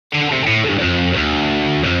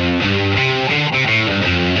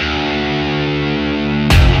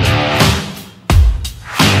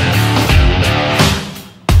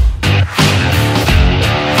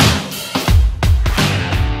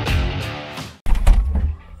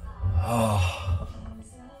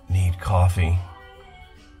coffee.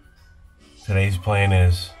 Today's plan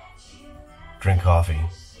is drink coffee,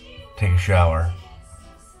 take a shower,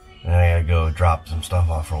 and then I gotta go drop some stuff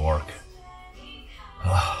off for work.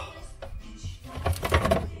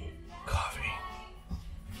 Coffee.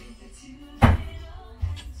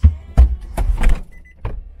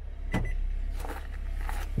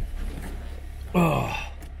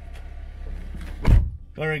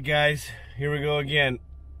 Alright guys, here we go again.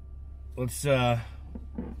 Let's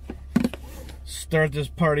start this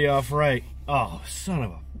party off right. Oh, son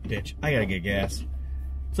of a bitch. I gotta get gas.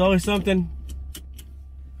 It's always something.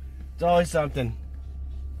 It's always something.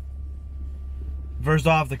 First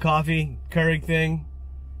off, the coffee Keurig thing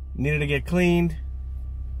needed to get cleaned.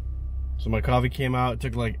 So my coffee came out. It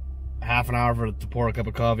took like half an hour for it to pour a cup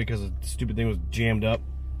of coffee because the stupid thing was jammed up.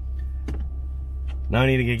 Now I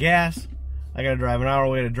need to get gas. I gotta drive an hour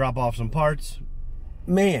away to drop off some parts.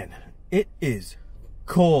 Man, it is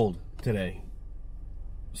cold today.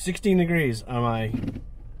 16 degrees on my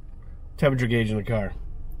temperature gauge in the car.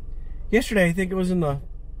 Yesterday, I think it was in the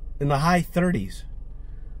high 30s.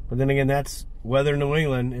 But then again, that's weather in New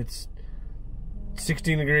England. It's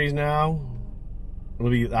 16 degrees now. It'll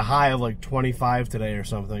be a high of like 25 today or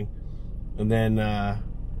something. And then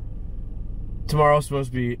tomorrow's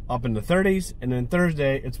supposed to be up in the 30s, and then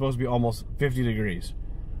Thursday it's supposed to be almost 50 degrees.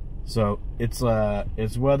 So it's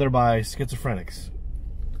weather by schizophrenics.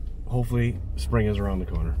 Hopefully spring is around the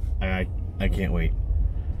corner. I can't wait.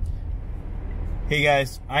 Hey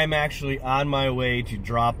guys, I'm actually on my way to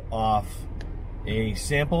drop off a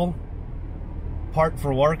sample part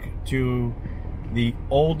for work to the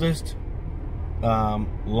oldest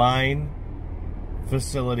line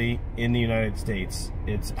facility in the United States.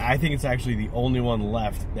 I think it's actually the only one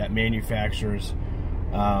left that manufactures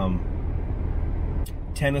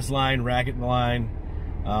tennis line, racket line,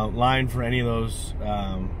 line for any of those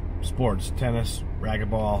sports: tennis,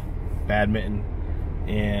 racquetball, badminton.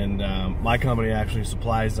 And my company actually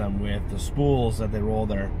supplies them with the spools that they roll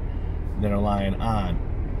their line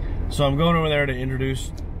on. So I'm going over there to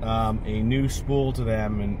introduce a new spool to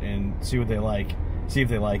them and see what they like, see if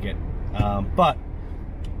they like it. But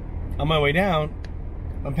on my way down,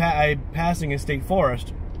 I'm passing a state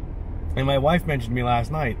forest, and my wife mentioned to me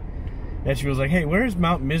last night that she was like, "Hey, where's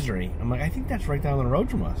Mount Misery?" I'm like, "I think that's right down the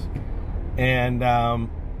road from us." And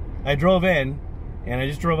I drove in, and I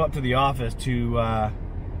just drove up to the office to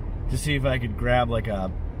see if I could grab like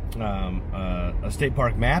a state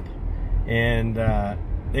park map, and they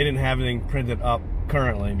didn't have anything printed up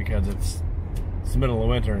currently because it's the middle of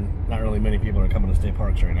winter and not really many people are coming to state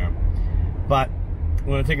parks right now. But I'm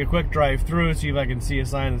going to take a quick drive through, see if I can see a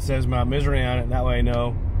sign that says Mount Misery on it, and that way I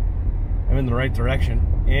know I'm in the right direction.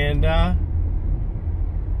 And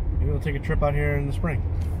maybe we'll take a trip out here in the spring.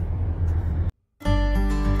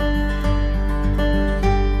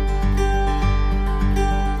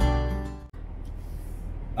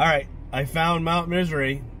 Alright, I found Mount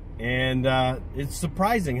Misery, and it's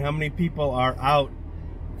surprising how many people are out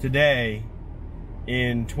today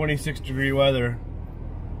in 26-degree weather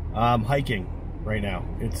hiking right now.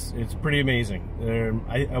 It's pretty amazing.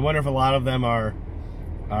 I wonder if a lot of them are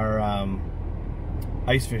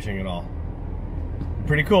ice fishing at all.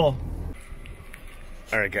 Pretty cool.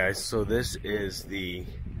 Alright guys, so this is the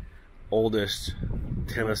oldest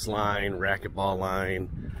tennis line, racquetball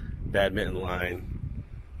line, badminton line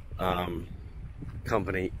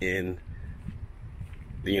company in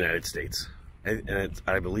the United States. And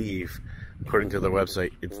I believe, according to their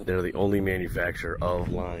website, they're the only manufacturer of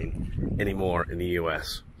line anymore in the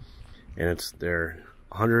US. And it's their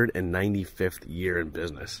 195th year in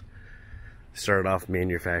business. Started off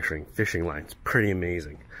manufacturing fishing lines. Pretty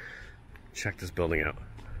amazing. Check this building out.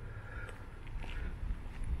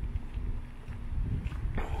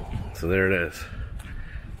 So there it is.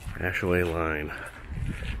 Ashaway line.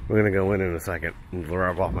 We're gonna go in a second and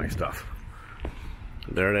grab off my stuff.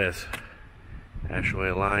 There it is.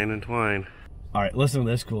 Ashaway line and twine. All right, listen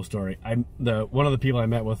to this cool story. One of the people I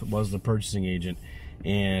met with was the purchasing agent,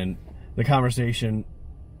 and the conversation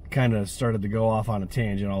kind of started to go off on a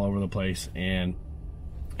tangent all over the place. And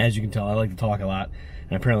as you can tell, I like to talk a lot,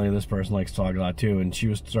 and apparently this person likes to talk a lot too. And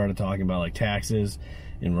she started talking about like taxes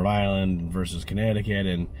in Rhode Island versus Connecticut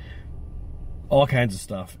and all kinds of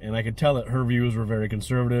stuff. And I could tell that her views were very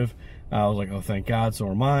conservative. I was like, oh, thank God, so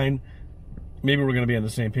are mine. Maybe we're going to be on the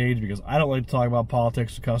same page, because I don't like to talk about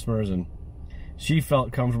politics to customers, and she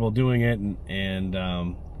felt comfortable doing it, and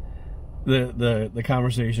the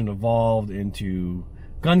conversation evolved into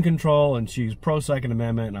gun control, and she's pro Second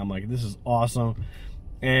Amendment, and I'm like, this is awesome.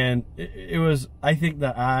 And it was, I think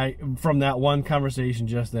that from that one conversation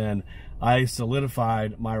just then, I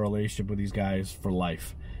solidified my relationship with these guys for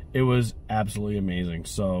life. It was absolutely amazing.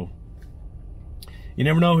 So you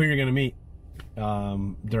never know who you're going to meet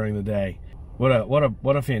during the day.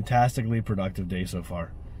 What a fantastically productive day so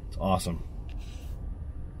far. It's awesome.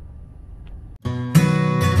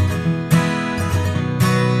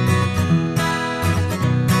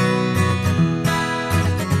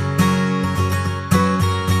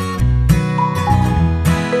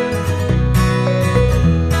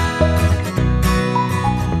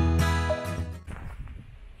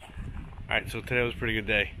 Alright, so today was a pretty good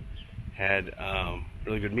day. Had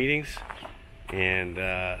really good meetings, and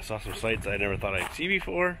saw some sights I never thought I'd see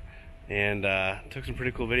before, and took some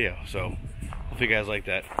pretty cool video. So hopefully you guys like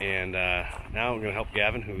that. And now I'm going to help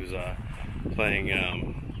Gavin, who's playing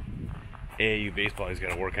AAU baseball. He's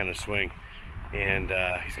got to work on his swing, and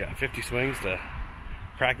he's got 50 swings to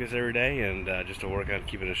practice every day, and just to work on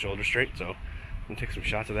keeping his shoulder straight. So I'm going to take some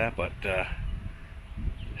shots of that, but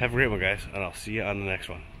have a great one, guys, and I'll see you on the next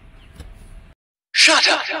one. Shut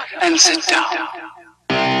up and sit down.